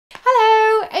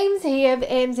Ames here of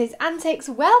Ames's Antics.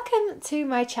 Welcome to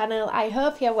my channel. I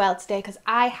hope you're well today because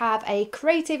I have a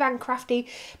creative and crafty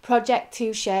project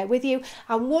to share with you,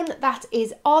 and one that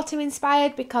is autumn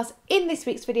inspired, because in this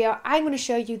week's video I'm going to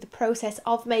show you the process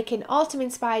of making autumn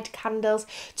inspired candles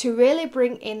to really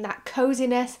bring in that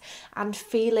coziness and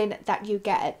feeling that you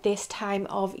get at this time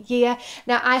of year.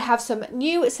 Now I have some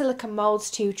new silicone molds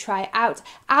to try out,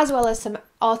 as well as some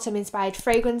autumn inspired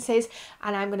fragrances,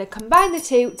 and I'm going to combine the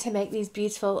two to make these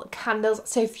beautiful candles.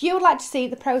 So if you would like to see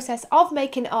the process of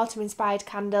making autumn inspired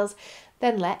candles,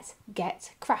 then let's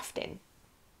get crafting.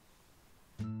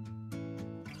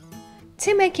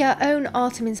 To make your own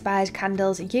autumn inspired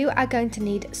candles, you are going to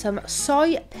need some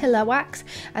soy pillar wax,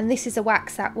 and this is a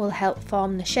wax that will help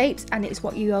form the shapes, and it's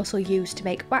what you also use to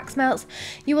make wax melts.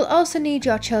 You will also need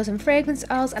your chosen fragrance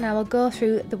oils, and I will go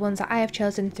through the ones that I have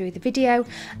chosen through the video,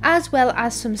 as well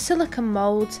as some silicone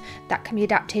molds that can be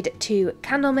adapted to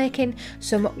candle making,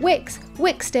 some wicks,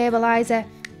 wick stabilizer,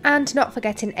 and not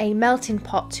forgetting a melting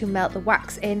pot to melt the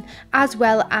wax in, as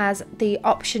well as the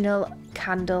optional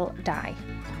candle dye.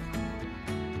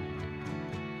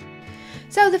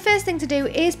 So the first thing to do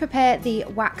is prepare the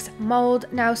wax mould.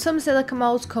 Now some silicone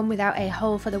molds come without a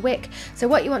hole for the wick, so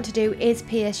what you want to do is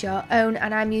pierce your own,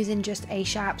 and I'm using just a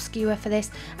sharp skewer for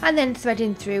this, and then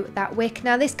threading through that wick.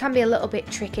 Now this can be a little bit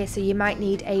tricky, so you might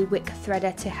need a wick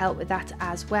threader to help with that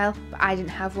as well, but I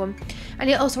didn't have one. And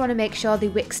you also want to make sure the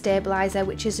wick stabiliser,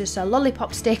 which is just a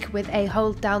lollipop stick with a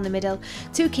hole down the middle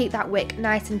to keep that wick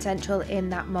nice and central in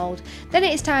that mould. Then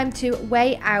it is time to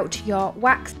weigh out your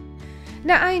wax.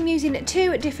 Now I am using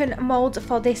two different moulds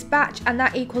for this batch, and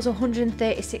that equals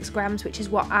 136 grams, which is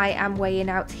what I am weighing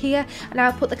out here, and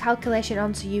I'll put the calculation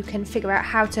on so you can figure out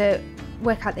how to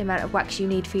work out the amount of wax you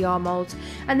need for your moulds.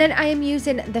 And then I am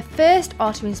using the first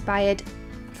autumn inspired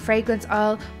fragrance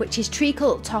oil, which is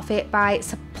Treacle Toffee by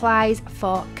Supplies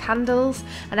for Candles,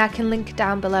 and I can link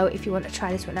down below if you want to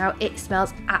try this one out. It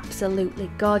smells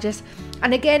absolutely gorgeous.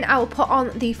 And again, I will put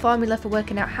on the formula for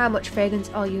working out how much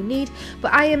fragrance oil you need,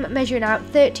 but I am measuring out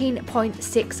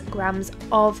 13.6 grams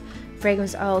of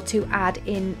fragrance oil to add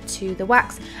into the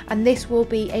wax, and this will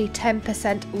be a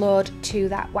 10% load to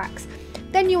that wax.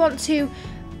 Then you want to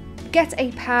get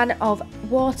a pan of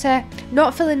water,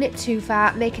 not filling it too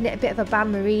far, making it a bit of a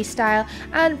bain-marie style,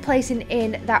 and placing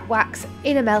in that wax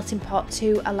in a melting pot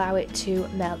to allow it to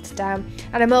melt down.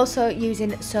 And I'm also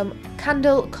using some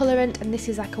candle colorant, and this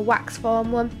is like a wax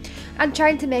form one, and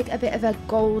trying to make a bit of a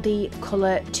goldy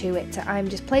colour to it. So I'm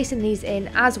just placing these in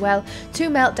as well to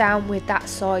melt down with that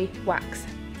soy wax.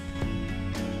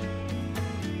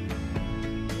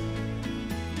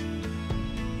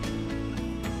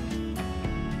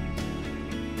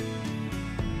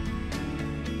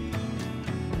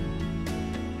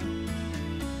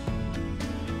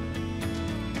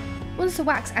 Once the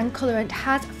wax and colourant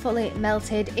has fully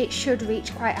melted, it should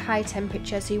reach quite a high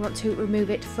temperature, so you want to remove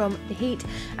it from the heat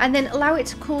and then allow it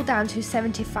to cool down to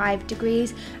 75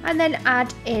 degrees, and then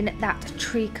add in that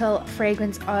treacle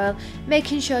fragrance oil,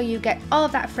 making sure you get all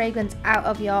of that fragrance out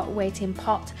of your waiting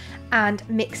pot and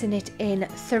mixing it in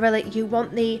thoroughly. You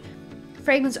want the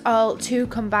fragrance oil to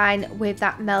combine with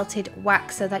that melted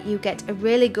wax so that you get a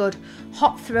really good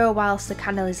hot throw whilst the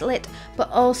candle is lit, but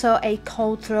also a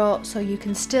cold throw so you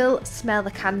can still smell the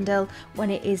candle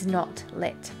when it is not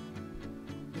lit.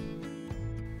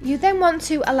 You then want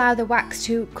to allow the wax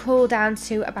to cool down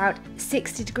to about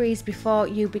 60 degrees before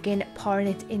you begin pouring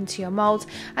it into your mould,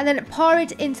 and then pour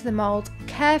it into the mould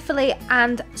carefully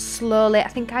and slowly. I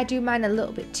think I do mine a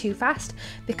little bit too fast,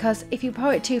 because if you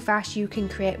pour it too fast you can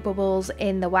create bubbles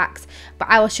in the wax, but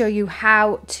I will show you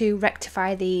how to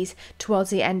rectify these towards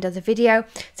the end of the video.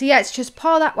 So yeah, it's just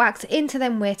pour that wax into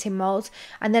them waiting moulds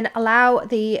and then allow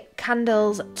the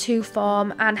candles to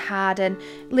form and harden,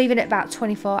 leaving it about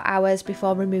 24 hours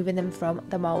before removing them from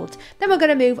the mould. Then we're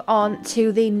going to move on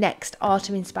to the next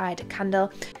autumn inspired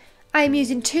candle. I am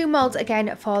using two moulds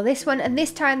again for this one, and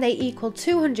this time they equal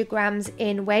 200 grams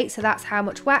in weight, so that's how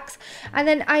much wax. And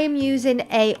then I am using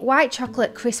a white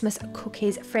chocolate Christmas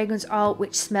cookies fragrance oil,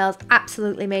 which smells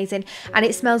absolutely amazing, and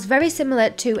it smells very similar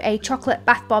to a chocolate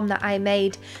bath bomb that I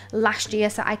made last year,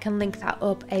 so I can link that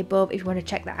up above if you want to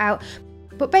check that out.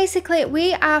 But basically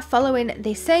we are following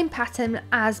the same pattern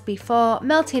as before,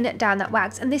 melting down that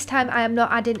wax, and this time I am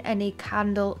not adding any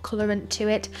candle colorant to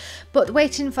it, but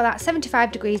waiting for that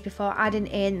 75 degrees before adding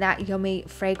in that yummy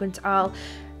fragrance oil,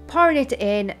 pouring it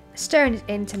in, stirring it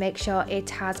in to make sure it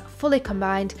has fully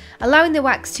combined, allowing the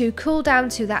wax to cool down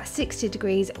to that 60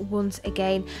 degrees once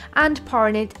again, and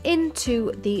pouring it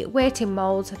into the waiting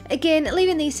moulds. Again,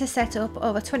 leaving these to set up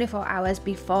over 24 hours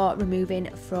before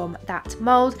removing from that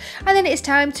mould. And then it's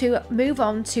time to move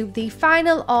on to the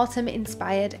final autumn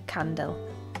inspired candle.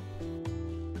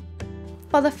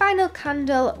 For the final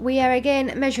candle, we are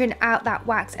again measuring out that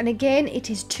wax, and again it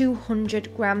is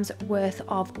 200 grams worth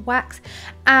of wax,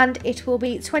 and it will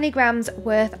be 20 grams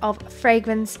worth of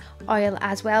fragrance oil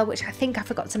as well, which I think I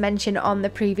forgot to mention on the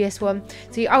previous one.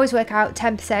 So you always work out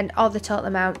 10% of the total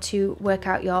amount to work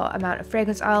out your amount of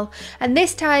fragrance oil, and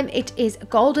this time it is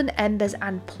golden embers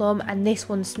and plum, and this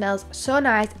one smells so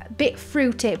nice, a bit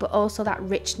fruity but also that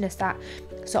richness, that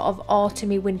sort of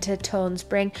autumny winter tones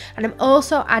bring. And I'm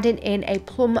also adding in a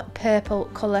plum purple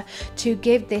colour to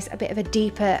give this a bit of a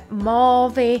deeper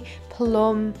mauvey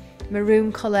plum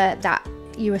maroon colour that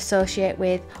you associate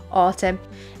with autumn.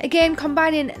 Again,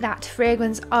 combining that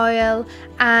fragrance oil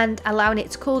and allowing it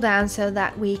to cool down so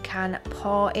that we can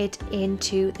pour it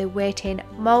into the waiting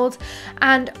mould.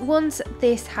 And once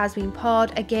this has been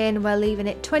poured, again we're leaving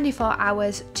it 24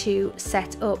 hours to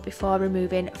set up before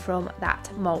removing from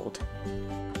that mould.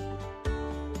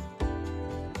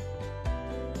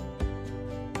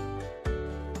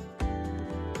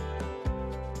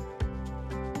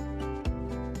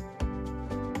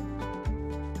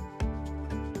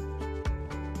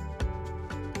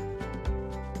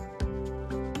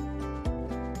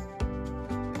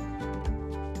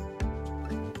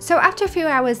 So after a few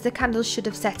hours the candles should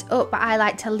have set up, but I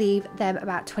like to leave them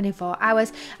about 24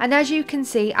 hours. And as you can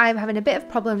see, I'm having a bit of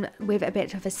problem with a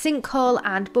bit of a sinkhole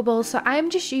and bubbles, so I'm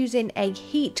just using a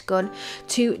heat gun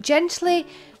to gently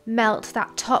melt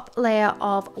that top layer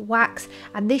of wax,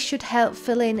 and this should help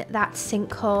fill in that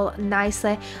sinkhole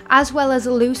nicely, as well as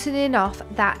loosening off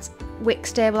that wick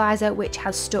stabilizer which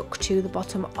has stuck to the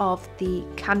bottom of the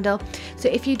candle. So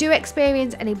if you do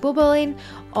experience any bubbling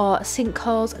or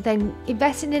sinkholes, then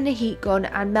investing in a heat gun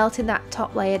and melting that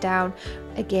top layer down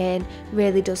again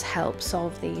really does help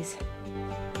solve these.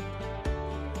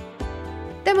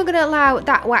 Then we're going to allow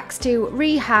that wax to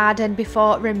re-harden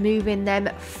before removing them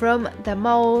from the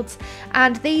moulds,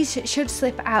 and these should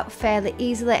slip out fairly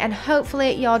easily, and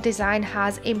hopefully your design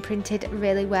has imprinted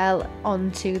really well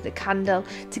onto the candle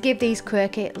to give these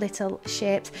quirky little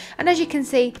shapes. And as you can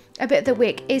see, a bit of the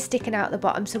wick is sticking out the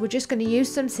bottom, so we're just going to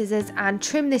use some scissors and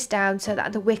trim this down so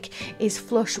that the wick is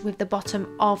flush with the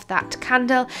bottom of that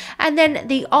candle. And then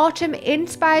the autumn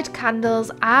inspired candles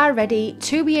are ready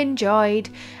to be enjoyed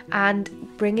and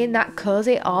bring in that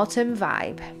cozy autumn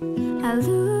vibe. I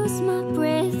lose my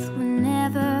breath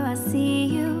whenever I see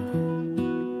you.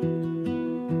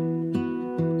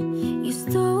 You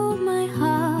stole my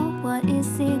heart, what is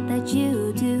it that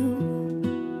you do?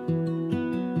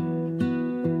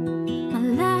 My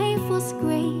life was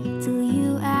great till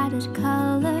you added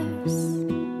colors.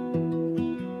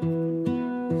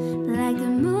 Like the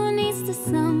moon needs the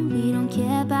sun, we don't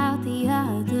care about the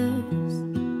others.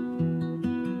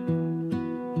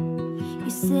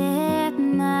 Set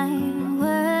my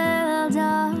world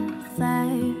on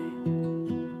fire.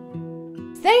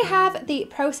 There you have the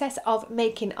process of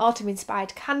making autumn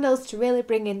inspired candles to really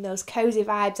bring in those cozy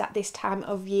vibes that this time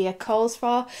of year calls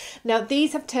for. Now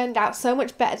these have turned out so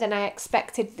much better than I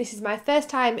expected. This is my first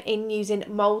time in using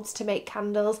moulds to make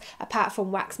candles apart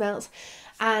from wax melts,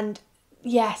 and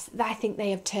yes, I think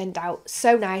they have turned out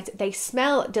so nice. They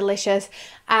smell delicious,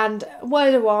 and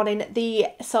word of warning, the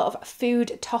sort of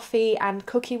food toffee and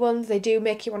cookie ones, they do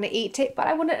make you want to eat it, but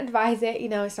I wouldn't advise it, you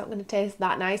know, it's not going to taste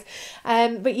that nice.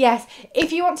 But yes,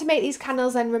 if you want to make these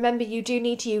candles, then remember you do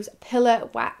need to use pillar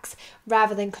wax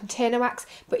rather than container wax.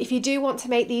 But if you do want to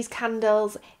make these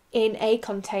candles in a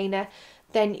container,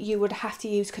 then you would have to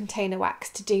use container wax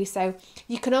to do so.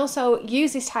 You can also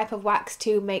use this type of wax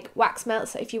to make wax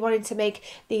melts. So if you wanted to make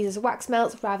these as wax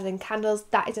melts rather than candles,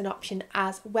 that is an option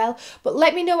as well. But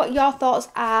let me know what your thoughts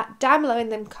are down below in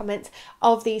the comments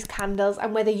of these candles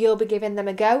and whether you'll be giving them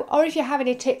a go, or if you have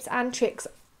any tips and tricks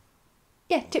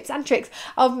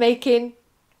of making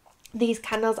these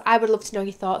candles. I would love to know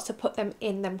your thoughts, so put them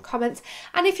in them comments.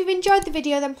 And if you've enjoyed the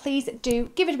video, then please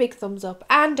do give it a big thumbs up,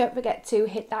 and don't forget to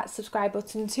hit that subscribe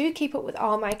button to keep up with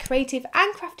all my creative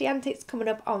and crafty antics coming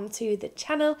up onto the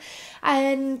channel.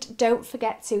 And don't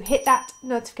forget to hit that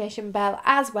notification bell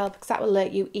as well, because that will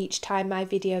alert you each time my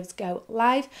videos go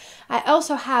live. I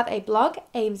also have a blog,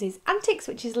 Ames's Antics,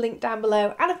 which is linked down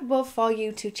below and up above for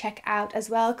you to check out as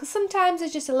well, because sometimes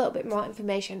there's just a little bit more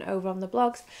information over on the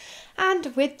blogs.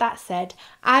 And with that said,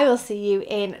 I will see you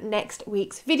in next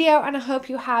week's video, and I hope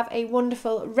you have a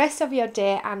wonderful rest of your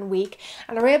day and week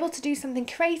and are able to do something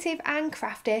creative and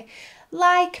crafty,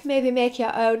 like maybe make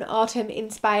your own autumn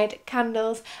inspired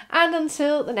candles. And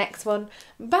until the next one,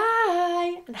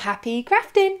 bye and happy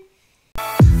crafting!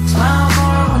 Smile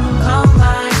more when you come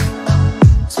by.